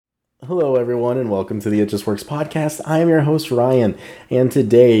Hello, everyone, and welcome to the It Just Works podcast. I am your host, Ryan, and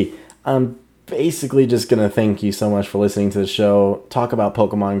today I'm basically just going to thank you so much for listening to the show, talk about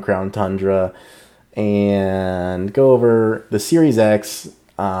Pokemon Crown Tundra, and go over the Series X.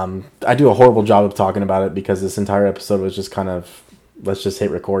 I do a horrible job of talking about it because this entire episode was just kind of, let's just hit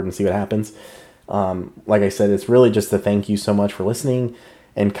record and see what happens. Like I said, it's really just to thank you so much for listening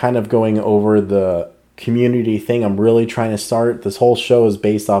and kind of going over the community thing I'm really trying to start. This whole show is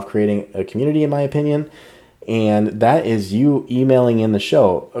based off creating a community, in my opinion, and that is you emailing in the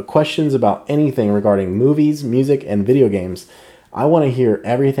show questions about anything regarding movies, music, and video games. I want to hear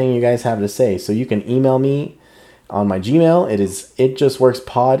everything you guys have to say, so you can email me on my Gmail. It is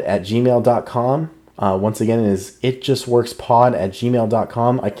itjustworkspod@gmail.com. Once again, it is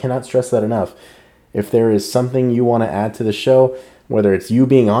itjustworkspod@gmail.com. I cannot stress that enough. If there is something you want to add to the show, whether it's you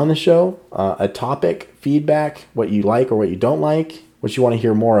being on the show, a topic, feedback, what you like or what you don't like, what you want to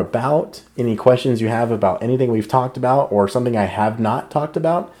hear more about, any questions you have about anything we've talked about or something I have not talked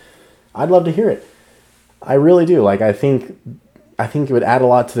about, I'd love to hear it. I really do. I think it would add a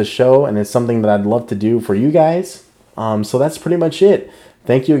lot to the show, and it's something that I'd love to do for you guys. So that's pretty much it.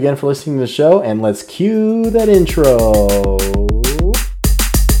 Thank you again for listening to the show, and let's cue that intro.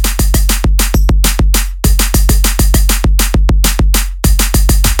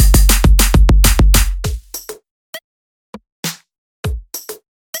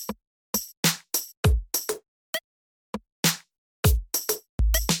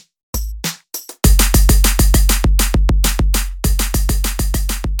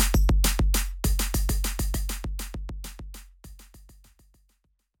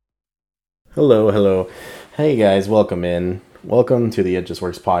 Hello. Hey guys, welcome in. Welcome to the It Just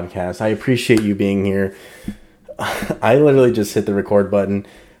Works podcast. I appreciate you being here. I literally just hit the record button.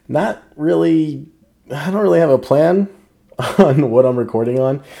 I don't really have a plan on what I'm recording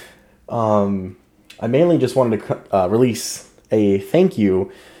on. I mainly just wanted to release a thank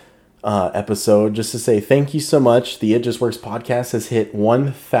you episode just to say thank you so much. The It Just Works podcast has hit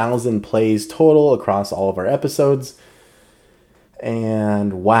 1,000 plays total across all of our episodes.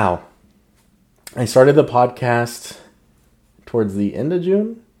 And wow. I started the podcast towards the end of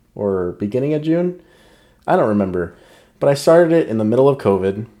June or beginning of June. I don't remember. But I started it in the middle of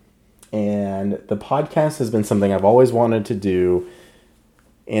COVID. And the podcast has been something I've always wanted to do.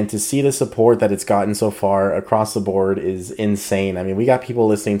 And to see the support that it's gotten so far across the board is insane. I mean, we got people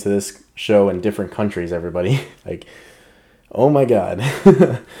listening to this show in different countries, everybody. Oh my God.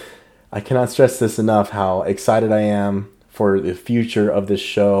 I cannot stress this enough how excited I am for the future of this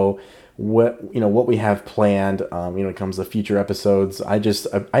show. What we have planned when it comes to future episodes. I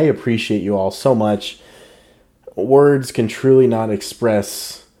appreciate you all so much. Words can truly not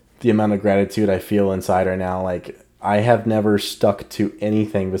express the amount of gratitude I feel inside right now. I have never stuck to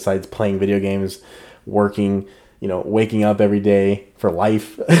anything besides playing video games, working, waking up every day for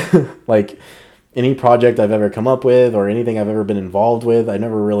life. Any project I've ever come up with or anything I've ever been involved with, I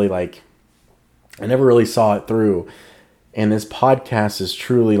never really saw it through. And this podcast is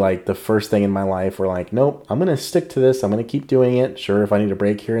truly the first thing in my life where nope, I'm going to stick to this. I'm going to keep doing it. Sure, if I need a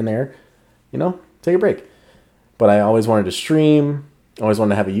break here and there, take a break. But I always wanted to stream. I always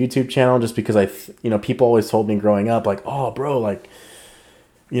wanted to have a YouTube channel just because people always told me growing up, oh, bro, what?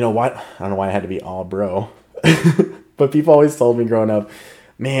 I don't know why I had to be all bro. But people always told me growing up,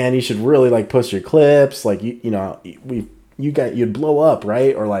 man, you should really post your clips. You'd blow up,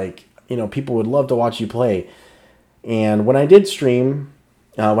 right? Or people would love to watch you play. And when I did stream,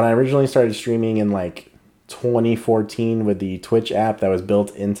 when I originally started streaming in 2014 with the Twitch app that was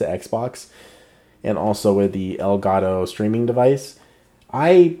built into Xbox, and also with the Elgato streaming device,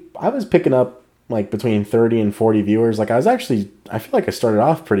 I was picking up between 30 and 40 viewers. I feel like I started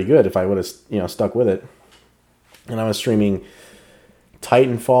off pretty good if I would have stuck with it. And I was streaming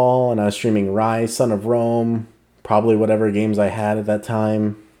Titanfall, and I was streaming Rise, Son of Rome, probably whatever games I had at that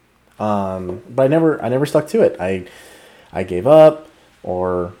time. But I never stuck to it. I gave up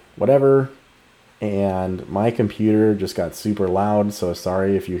or whatever, and my computer just got super loud. So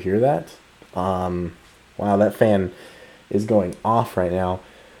sorry if you hear that. Wow, that fan is going off right now.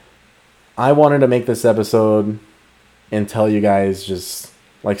 I wanted to make this episode and tell you guys just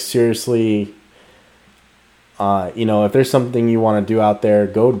seriously, if there's something you want to do out there,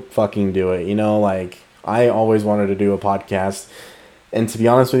 go fucking do it. I always wanted to do a podcast. And to be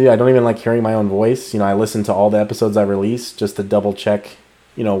honest with you, I don't even like hearing my own voice. I listen to all the episodes I release just to double check,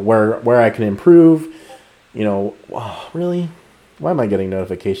 where I can improve. Oh, really? Why am I getting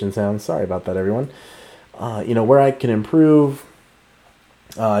notification sounds? Sorry about that, everyone. Where I can improve,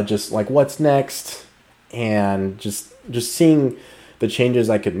 just what's next, and just seeing the changes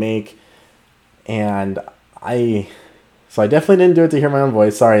I could make. And so I definitely didn't do it to hear my own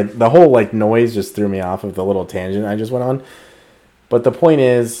voice. Sorry, the whole like noise just threw me off of the little tangent I just went on. But the point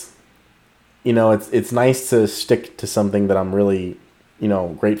is, it's nice to stick to something that I'm really,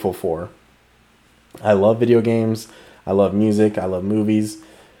 grateful for. I love video games. I love music. I love movies.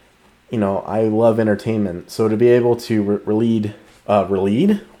 I love entertainment. So to be able to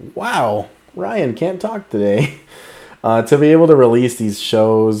relied? Wow, Ryan can't talk today. To be able to release these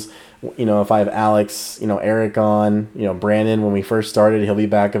shows, if I have Alex, Eric on, Brandon, when we first started, he'll be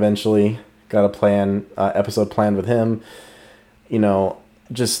back eventually. Got a episode planned with him.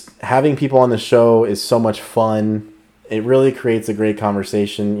 Just having people on the show is so much fun. It really creates a great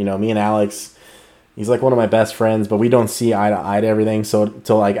conversation. Me and Alex, he's like one of my best friends, but we don't see eye to eye to everything. So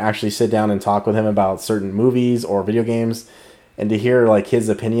to like actually sit down and talk with him about certain movies or video games and to hear like his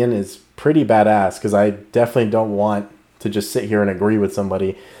opinion is pretty badass, because I definitely don't want to just sit here and agree with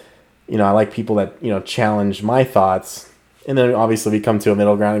somebody. I like people that, challenge my thoughts, and then obviously we come to a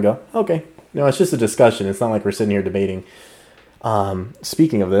middle ground and go, okay, it's just a discussion. It's not like we're sitting here debating.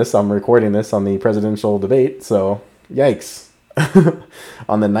 Speaking of this, I'm recording this on the presidential debate, so yikes.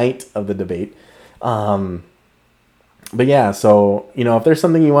 On the night of the debate. But yeah, so, if there's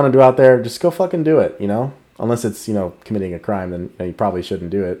something you want to do out there, just go fucking do it, unless it's, committing a crime, then you probably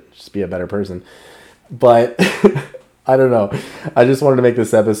shouldn't do it. Just be a better person. But I don't know. I just wanted to make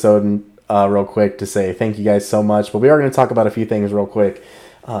this episode real quick to say thank you guys so much. But we are going to talk about a few things real quick.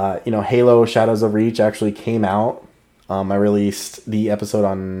 Halo Shadows of Reach actually came out. I released the episode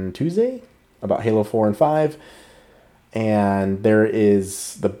on Tuesday about Halo 4 and 5. And there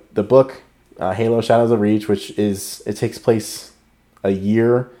is the book, Halo Shadows of Reach, it takes place a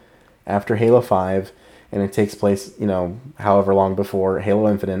year after Halo 5. And it takes place, however long before Halo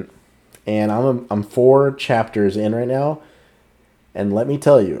Infinite. And I'm 4 chapters in right now. And let me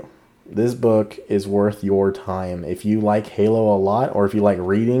tell you, this book is worth your time. If you like Halo a lot, or if you like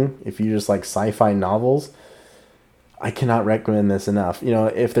reading, if you just like sci-fi novels, I cannot recommend this enough.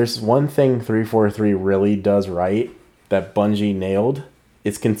 If there's one thing 343 really does right that Bungie nailed,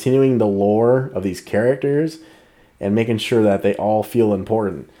 it's continuing the lore of these characters and making sure that they all feel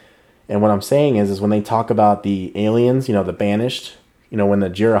important. And what I'm saying is when they talk about the aliens, the Banished, when the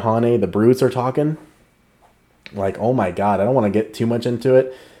Jirahane, the Brutes are talking, like, oh my God, I don't want to get too much into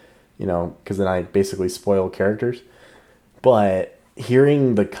it, because then I basically spoil characters. But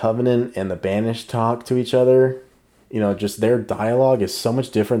hearing the Covenant and the Banished talk to each other, just their dialogue is so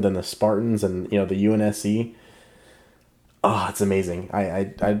much different than the Spartans and, the UNSC. Oh, it's amazing.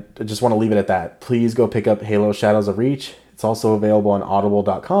 I just want to leave it at that. Please go pick up Halo Shadows of Reach. It's also available on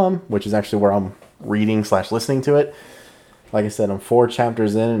audible.com, which is actually where I'm reading/listening to it. Like I said, I'm 4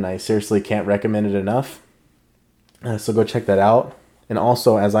 chapters in, and I seriously can't recommend it enough. So go check that out. And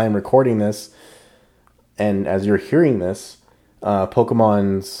also, as I am recording this, and as you're hearing this,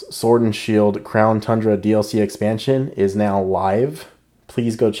 Pokemon's Sword and Shield Crown Tundra DLC expansion is now live.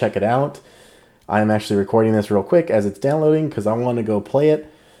 Please go check it out. I'm actually recording this real quick as it's downloading because I want to go play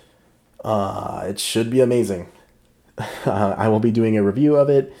it. It should be amazing. I will be doing a review of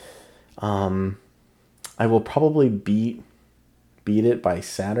it. I will probably beat it by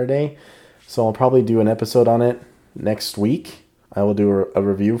Saturday, so I'll probably do an episode on it next week. I will do a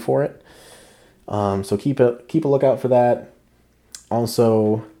review for it. So keep a lookout for that.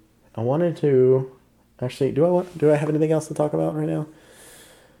 Also, I wanted to actually do I have anything else to talk about right now?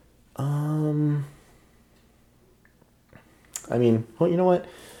 Well, you know what?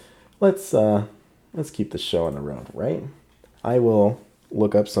 Let's keep the show on the road, right? I will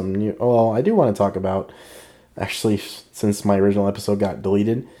look up some new. Oh, I do want to talk about, actually, since my original episode got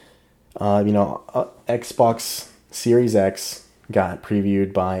deleted. Xbox Series X got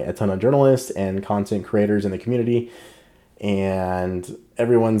previewed by a ton of journalists and content creators in the community, and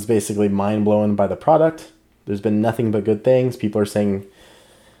everyone's basically mind blown by the product. There's been nothing but good things. People are saying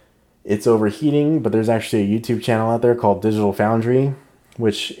it's overheating, but there's actually a YouTube channel out there called Digital Foundry,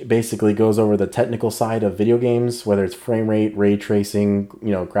 which basically goes over the technical side of video games, whether it's frame rate, ray tracing,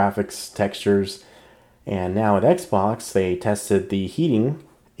 graphics, textures. And now at Xbox, they tested the heating,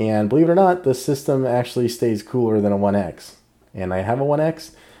 and believe it or not, the system actually stays cooler than a One X. And I have a One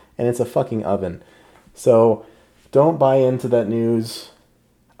X, and it's a fucking oven. So don't buy into that news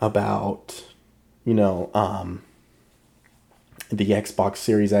about, the Xbox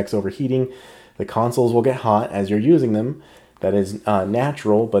Series X overheating. The consoles will get hot as you're using them. That is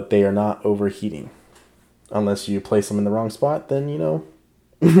natural, but they are not overheating. Unless you place them in the wrong spot, then,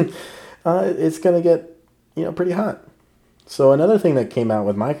 it's going to get, pretty hot. So another thing that came out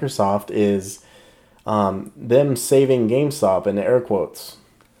with Microsoft is them saving GameStop in air quotes.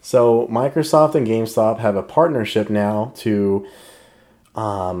 So Microsoft and GameStop have a partnership now to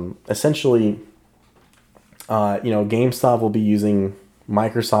essentially, GameStop will be using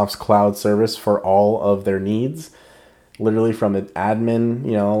Microsoft's cloud service for all of their needs, literally from an admin,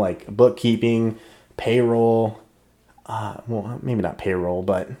 like bookkeeping, payroll, well, maybe not payroll,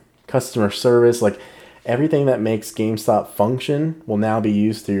 but customer service, like everything that makes GameStop function will now be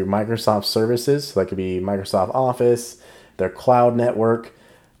used through Microsoft services. So that could be Microsoft Office, their cloud network,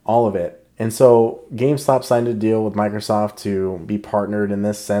 all of it. And so GameStop signed a deal with Microsoft to be partnered in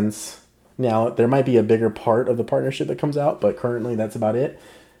this sense. Now, there might be a bigger part of the partnership that comes out, but currently that's about it.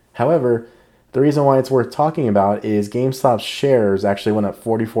 However, the reason why it's worth talking about is GameStop's shares actually went up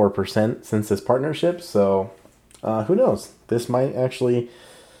 44% since this partnership. So who knows? This might actually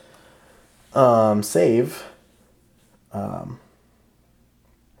save. I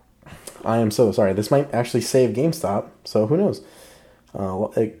am so sorry. This might actually save GameStop. So who knows?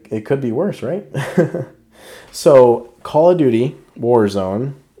 It could be worse, right? So Call of Duty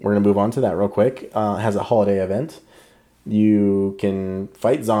Warzone, we're going to move on to that real quick, has a holiday event. You can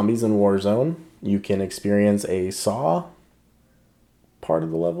fight zombies in Warzone. You can experience a Saw part of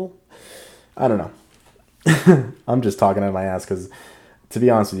the level. I don't know. I'm just talking out of my ass because, to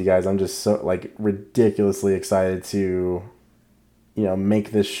be honest with you guys, I'm just so ridiculously excited to,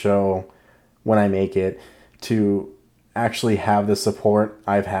 make this show when I make it, to actually have the support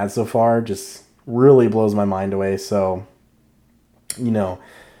I've had so far. Just really blows my mind away. So,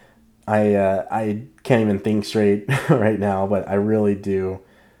 I can't even think straight right now, but I really do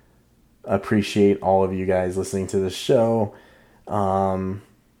appreciate all of you guys listening to this show.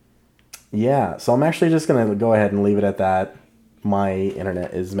 Yeah, so I'm actually just going to go ahead and leave it at that. My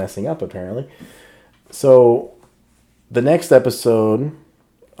internet is messing up, apparently. So, the next episode,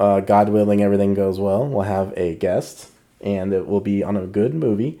 God willing, everything goes well, we'll have a guest, and it will be on a good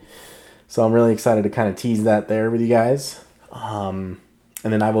movie. So, I'm really excited to kind of tease that there with you guys.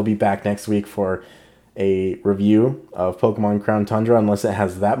 And then I will be back next week for a review of Pokemon Crown Tundra. Unless it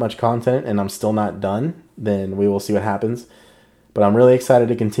has that much content and I'm still not done, then we will see what happens. But I'm really excited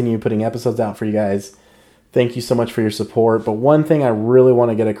to continue putting episodes out for you guys. Thank you so much for your support. But one thing I really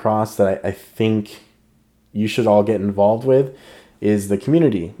want to get across that I think you should all get involved with is the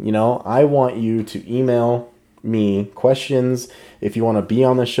community. I want you to email me questions if you want to be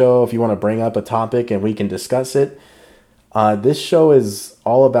on the show, if you want to bring up a topic and we can discuss it. This show is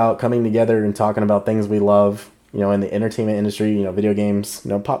all about coming together and talking about things we love, in the entertainment industry, video games,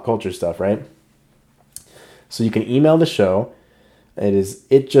 pop culture stuff, right? So you can email the show. It is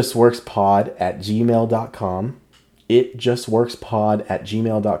itjustworkspod@gmail.com.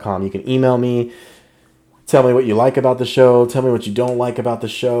 itjustworkspod@gmail.com. You can email me, tell me what you like about the show, tell me what you don't like about the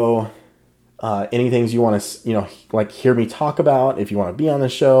show, anything you want to, hear me talk about, if you want to be on the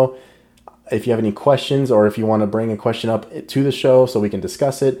show. If you have any questions or if you want to bring a question up to the show so we can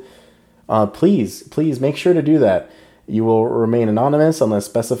discuss it, please make sure to do that. You will remain anonymous unless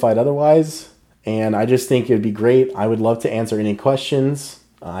specified otherwise. And I just think it would be great. I would love to answer any questions.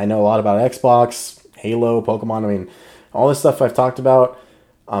 I know a lot about Xbox, Halo, Pokemon. All this stuff I've talked about,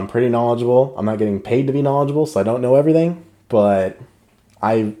 I'm pretty knowledgeable. I'm not getting paid to be knowledgeable, so I don't know everything. But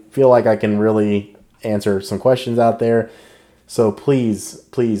I feel like I can really answer some questions out there. So please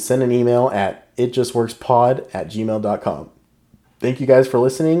send an email at itjustworkspod@gmail.com. Thank you guys for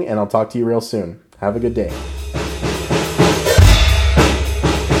listening, and I'll talk to you real soon. Have a good day.